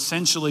things are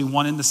essentially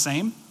one and the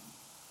same,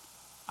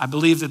 I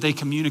believe that they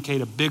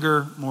communicate a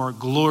bigger, more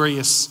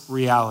glorious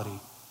reality.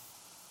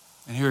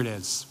 And here it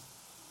is.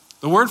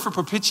 The word for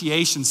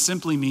propitiation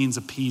simply means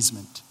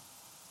appeasement.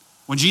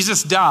 When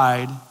Jesus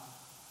died,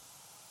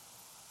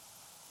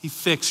 he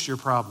fixed your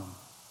problem.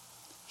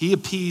 He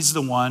appeased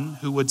the one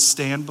who would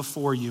stand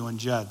before you and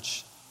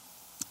judge.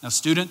 Now,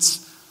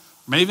 students,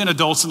 maybe even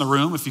adults in the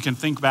room, if you can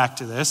think back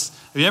to this,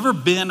 have you ever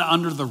been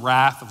under the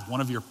wrath of one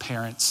of your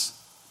parents?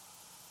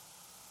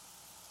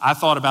 I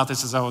thought about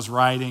this as I was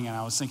writing, and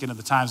I was thinking of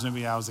the times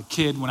maybe I was a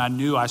kid when I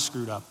knew I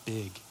screwed up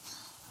big.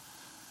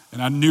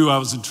 And I knew I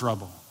was in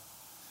trouble.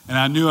 And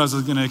I knew I was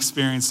going to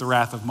experience the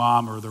wrath of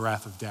mom or the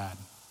wrath of dad.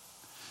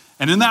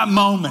 And in that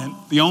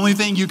moment, the only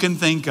thing you can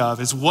think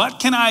of is, what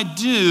can I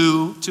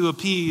do to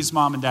appease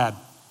mom and dad?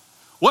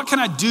 What can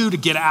I do to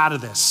get out of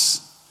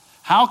this?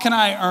 How can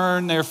I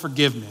earn their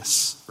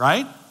forgiveness,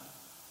 right?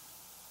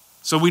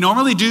 So we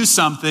normally do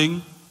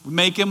something, we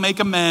make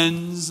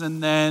amends,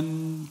 and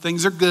then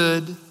things are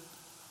good.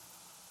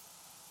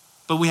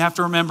 But we have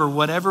to remember,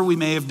 whatever we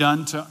may have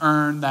done to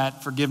earn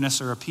that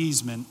forgiveness or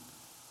appeasement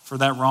for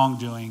that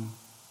wrongdoing,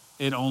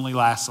 it only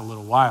lasts a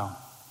little while.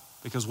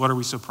 Because what are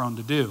we so prone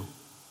to do?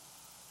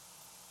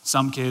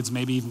 Some kids,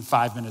 maybe even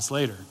 5 minutes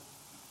later,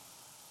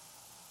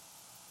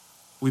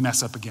 we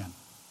mess up again.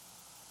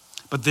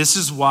 But this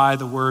is why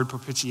the word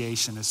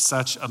propitiation is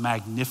such a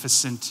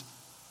magnificent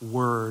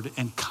word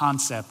and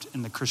concept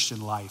in the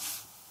Christian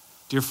life.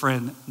 Dear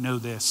friend, know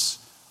this.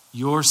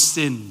 Your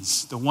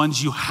sins, the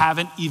ones you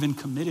haven't even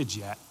committed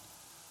yet,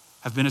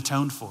 have been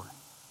atoned for.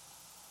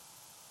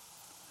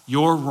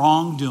 Your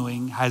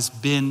wrongdoing has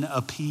been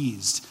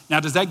appeased. Now,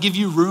 does that give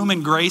you room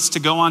and grace to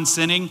go on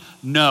sinning?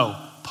 No.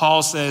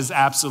 Paul says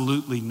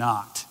absolutely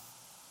not.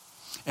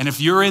 And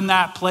if you're in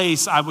that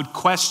place, I would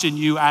question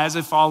you as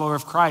a follower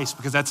of Christ,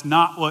 because that's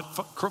not what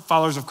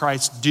followers of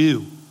Christ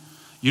do.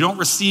 You don't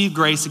receive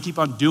grace to keep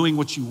on doing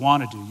what you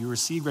want to do. You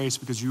receive grace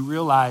because you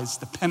realize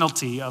the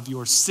penalty of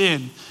your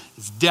sin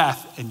is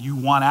death, and you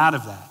want out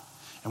of that.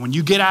 And when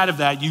you get out of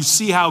that, you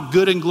see how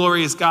good and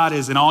glorious God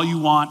is, and all you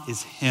want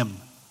is him.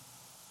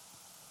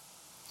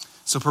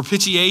 So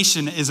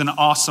propitiation is an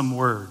awesome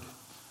word.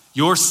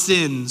 Your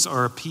sins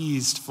are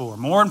appeased for.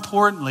 More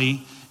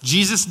importantly,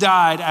 Jesus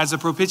died as a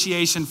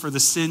propitiation for the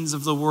sins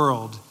of the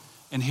world.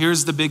 And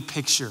here's the big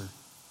picture.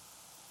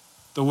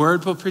 The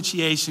word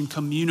propitiation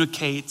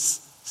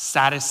communicates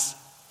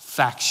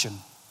satisfaction.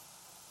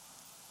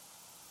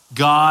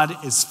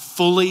 God is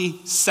fully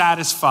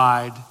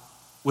satisfied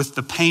with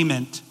the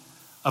payment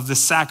of the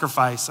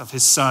sacrifice of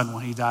his son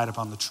when he died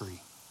upon the tree.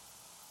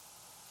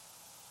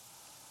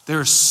 There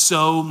is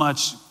so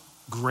much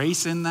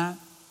grace in that.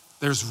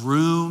 There's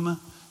room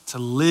to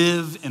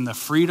live in the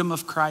freedom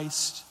of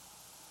Christ,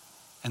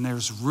 and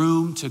there's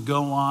room to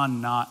go on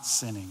not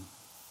sinning.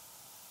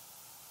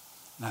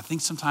 And I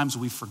think sometimes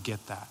we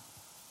forget that.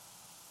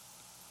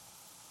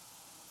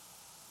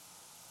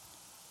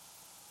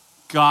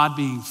 God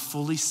being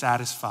fully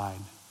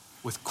satisfied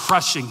with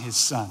crushing his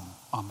son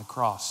on the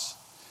cross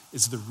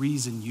is the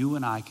reason you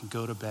and I can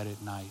go to bed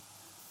at night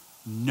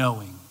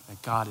knowing that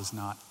God is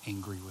not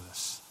angry with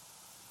us.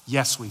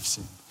 Yes, we've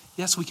sinned.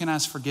 Yes, we can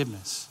ask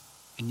forgiveness.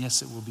 And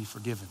yes, it will be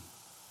forgiven.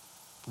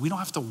 But we don't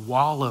have to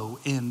wallow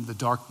in the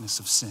darkness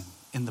of sin,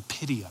 in the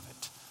pity of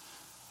it,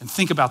 and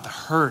think about the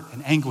hurt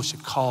and anguish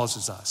it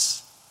causes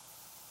us.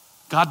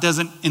 God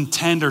doesn't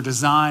intend or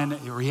design,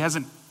 or he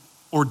hasn't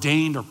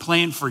ordained or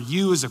planned for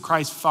you as a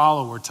Christ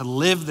follower to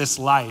live this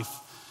life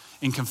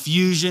in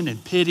confusion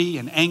and pity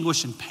and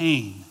anguish and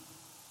pain.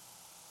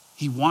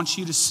 He wants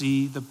you to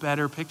see the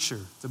better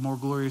picture, the more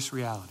glorious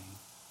reality.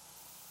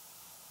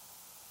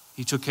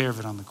 He took care of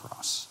it on the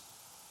cross.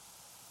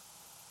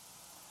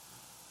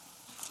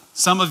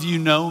 Some of you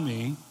know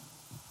me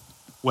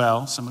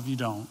well, some of you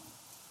don't.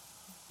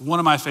 One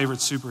of my favorite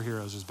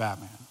superheroes is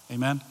Batman.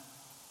 Amen?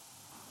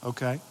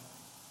 Okay.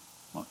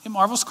 Well,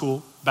 Marvel's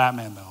cool.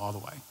 Batman, though, all the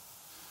way.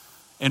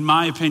 In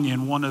my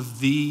opinion, one of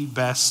the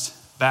best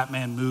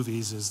Batman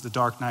movies is the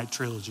Dark Knight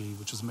trilogy,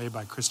 which was made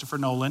by Christopher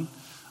Nolan.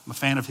 I'm a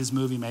fan of his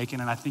movie making,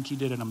 and I think he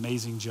did an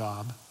amazing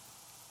job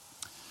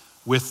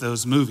with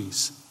those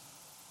movies.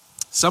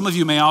 Some of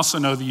you may also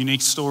know the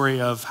unique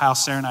story of how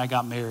Sarah and I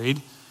got married.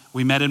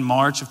 We met in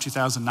March of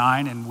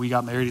 2009, and we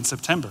got married in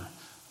September.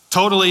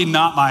 Totally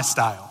not my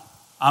style.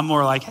 I'm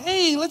more like,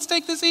 hey, let's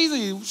take this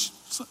easy.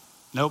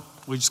 Nope,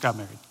 we just got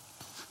married.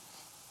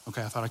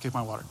 Okay, I thought I kicked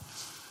my water.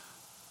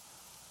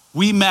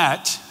 We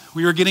met,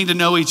 we were getting to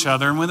know each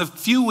other, and within a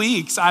few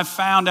weeks, I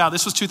found out,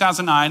 this was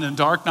 2009, and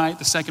Dark Knight,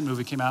 the second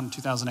movie, came out in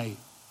 2008.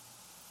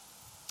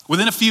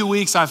 Within a few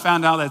weeks, I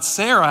found out that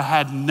Sarah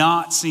had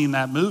not seen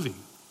that movie.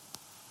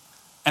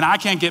 And I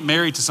can't get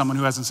married to someone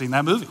who hasn't seen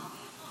that movie.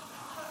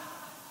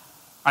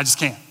 I just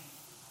can't.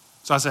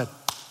 So I said,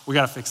 we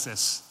gotta fix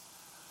this.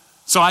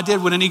 So I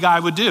did what any guy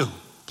would do.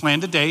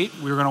 Planned a date,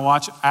 we were gonna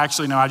watch,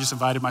 actually no, I just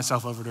invited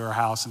myself over to her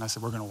house and I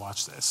said, we're gonna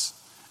watch this.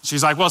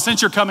 She's like, well,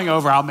 since you're coming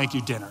over, I'll make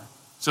you dinner.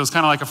 So it's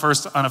kind of like a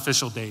first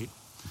unofficial date.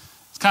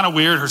 It's kind of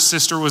weird, her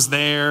sister was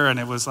there and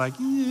it was like,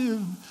 we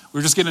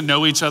were just getting to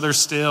know each other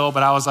still,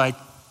 but I was like,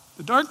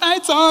 the Dark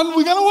Knight's on,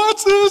 we gotta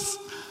watch this.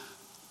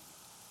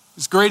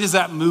 As great as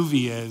that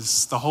movie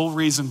is, the whole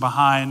reason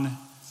behind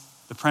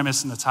the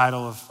premise and the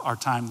title of our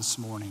time this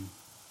morning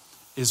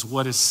is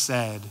what is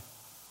said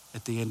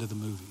at the end of the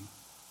movie.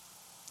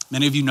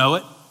 Many of you know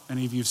it,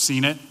 many of you have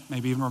seen it,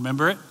 maybe even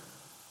remember it.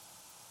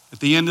 At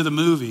the end of the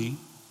movie,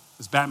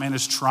 as Batman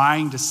is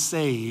trying to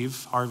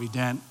save Harvey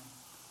Dent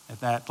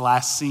at that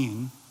last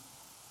scene,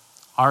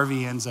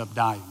 Harvey ends up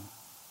dying.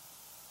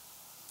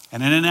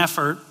 And in an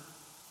effort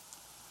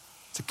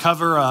to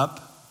cover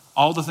up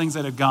all the things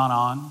that had gone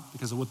on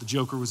because of what the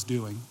Joker was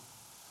doing,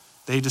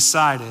 they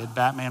decided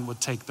Batman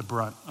would take the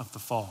brunt of the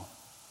fall.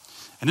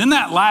 And in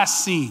that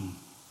last scene,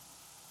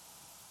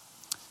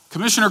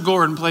 Commissioner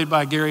Gordon, played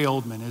by Gary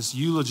Oldman, is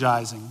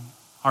eulogizing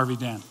Harvey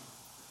Dent.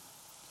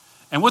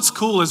 And what's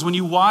cool is when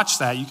you watch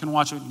that, you can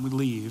watch it when we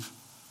leave,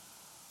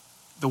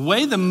 the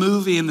way the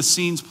movie and the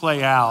scenes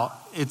play out,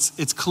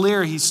 it's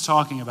clear he's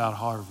talking about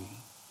Harvey.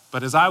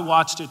 But as I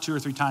watched it 2 or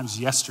 3 times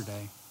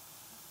yesterday,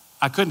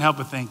 I couldn't help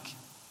but think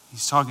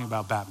he's talking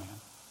about Batman.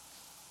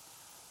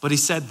 But he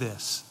said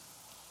this,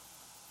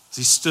 as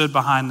he stood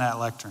behind that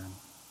lectern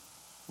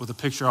with a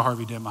picture of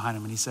Harvey Dent behind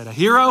him, and he said, a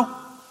hero,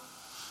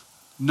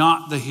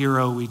 not the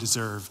hero we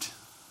deserved,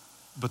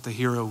 but the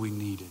hero we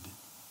needed.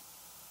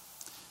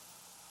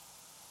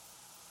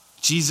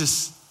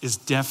 Jesus is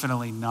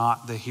definitely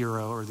not the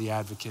hero or the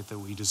advocate that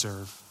we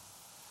deserve.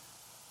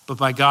 But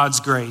by God's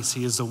grace,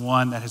 he is the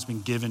one that has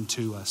been given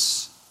to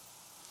us.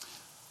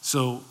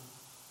 So,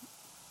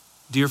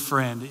 dear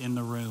friend in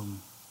the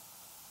room,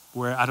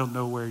 where I don't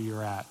know where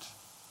you're at,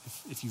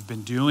 if you've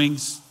been doing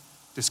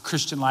this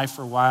Christian life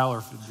for a while, or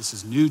if this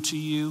is new to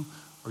you,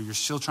 or you're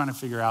still trying to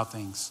figure out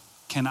things,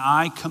 can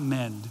I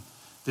commend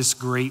this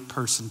great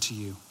person to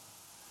you?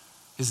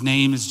 His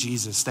name is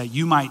Jesus, that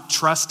you might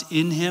trust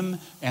in him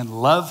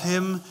and love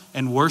him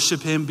and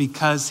worship him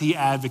because he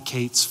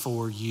advocates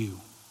for you.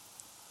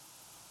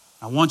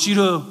 I want you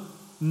to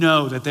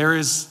know that there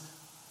is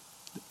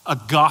a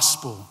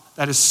gospel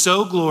that is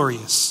so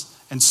glorious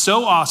and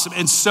so awesome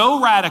and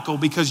so radical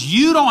because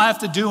you don't have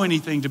to do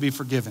anything to be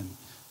forgiven.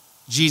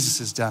 Jesus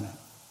has done it.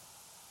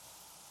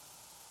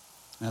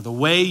 Now,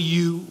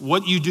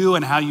 what you do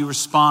and how you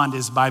respond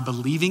is by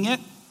believing it,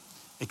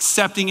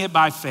 accepting it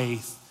by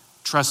faith,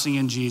 trusting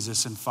in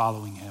Jesus and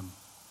following him.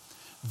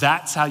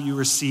 That's how you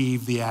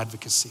receive the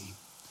advocacy.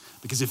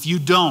 Because if you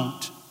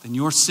don't, then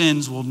your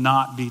sins will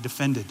not be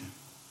defended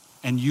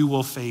and you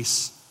will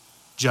face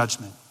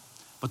judgment.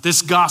 But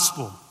this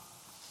gospel,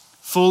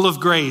 full of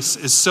grace,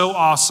 is so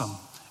awesome,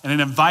 and it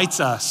invites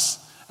us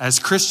as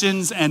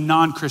Christians and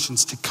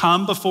non-Christians to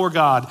come before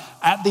God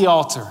at the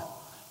altar.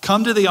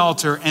 Come to the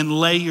altar and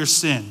lay your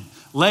sin,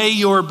 lay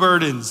your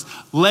burdens,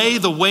 lay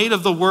the weight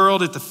of the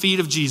world at the feet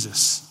of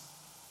Jesus.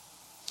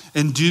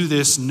 And do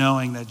this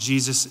knowing that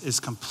Jesus is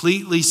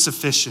completely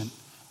sufficient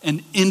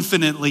and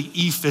infinitely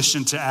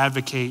efficient to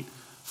advocate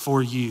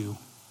for you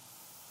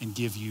and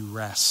give you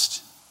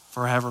rest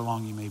for however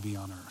long you may be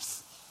on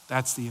earth.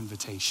 That's the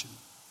invitation.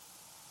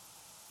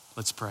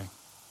 Let's pray.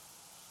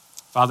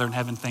 Father in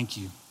heaven, thank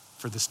you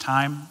for this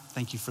time.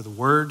 Thank you for the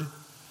word.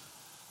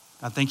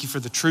 God, thank you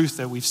for the truth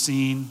that we've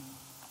seen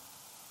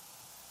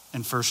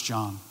in 1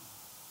 John.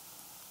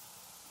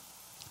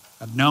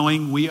 God,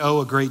 knowing we owe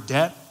a great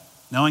debt,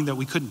 knowing that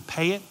we couldn't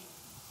pay it,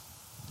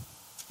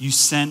 you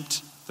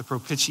sent the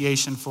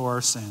propitiation for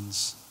our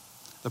sins,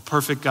 the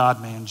perfect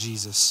God-man,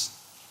 Jesus,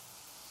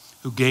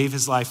 who gave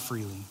his life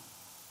freely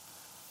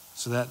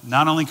so that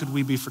not only could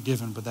we be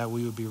forgiven, but that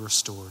we would be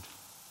restored.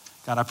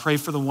 God, I pray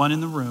for the one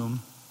in the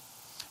room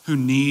who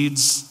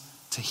needs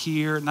to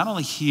hear, not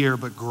only hear,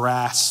 but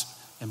grasp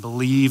and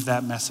believe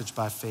that message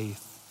by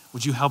faith.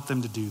 Would you help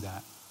them to do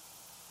that?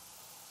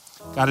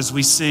 God, as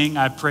we sing,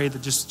 I pray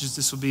that just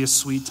this would be a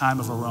sweet time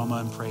of aroma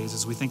and praise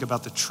as we think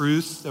about the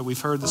truth that we've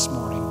heard this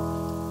morning,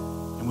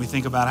 and we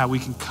think about how we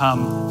can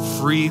come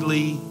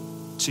freely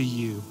to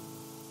you,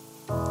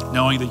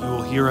 knowing that you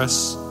will hear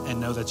us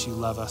and know that you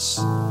love us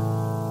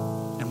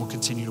and will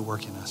continue to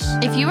work in us.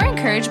 If you were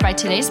encouraged by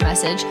today's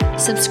message,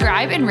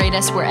 subscribe and rate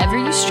us wherever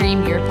you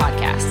stream your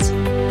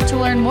podcasts. To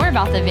learn more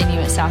about the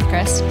Venue at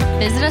Southcrest,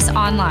 visit us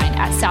online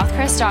at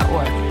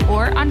southcrest.org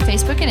or on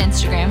Facebook and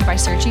Instagram by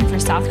searching for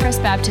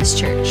Southcrest Baptist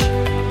Church.